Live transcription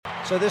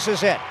So this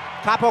is it.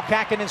 Kaapo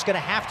Kähkönen's going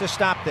to have to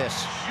stop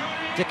this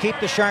to keep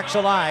the Sharks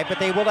alive, but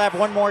they will have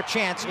one more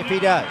chance if he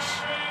does.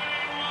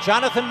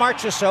 Jonathan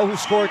Marchessault, who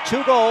scored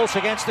 2 goals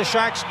against the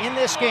Sharks in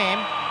this game,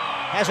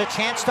 has a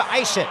chance to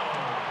ice it.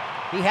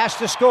 He has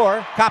to score.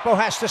 Kaapo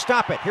has to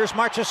stop it. Here's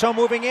Marchessault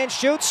moving in,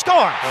 shoots,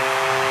 score!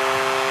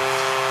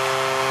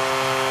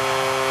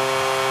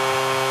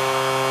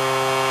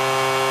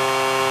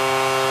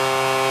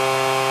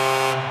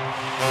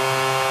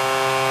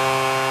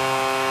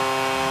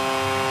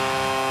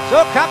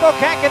 So Kaapo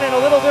Kähkönen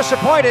a little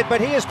disappointed, but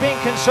he is being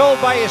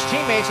consoled by his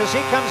teammates as he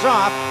comes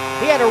off.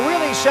 He had a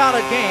really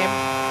solid game.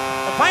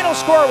 The final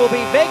score will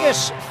be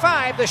Vegas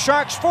 5, the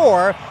Sharks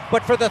 4,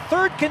 but for the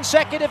 3rd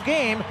consecutive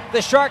game,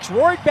 the Sharks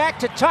roared back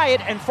to tie it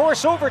and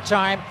force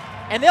overtime,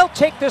 and they'll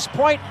take this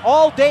point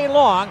all day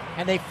long,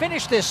 and they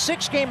finish this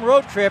 6-game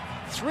road trip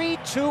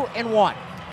 3-2-1.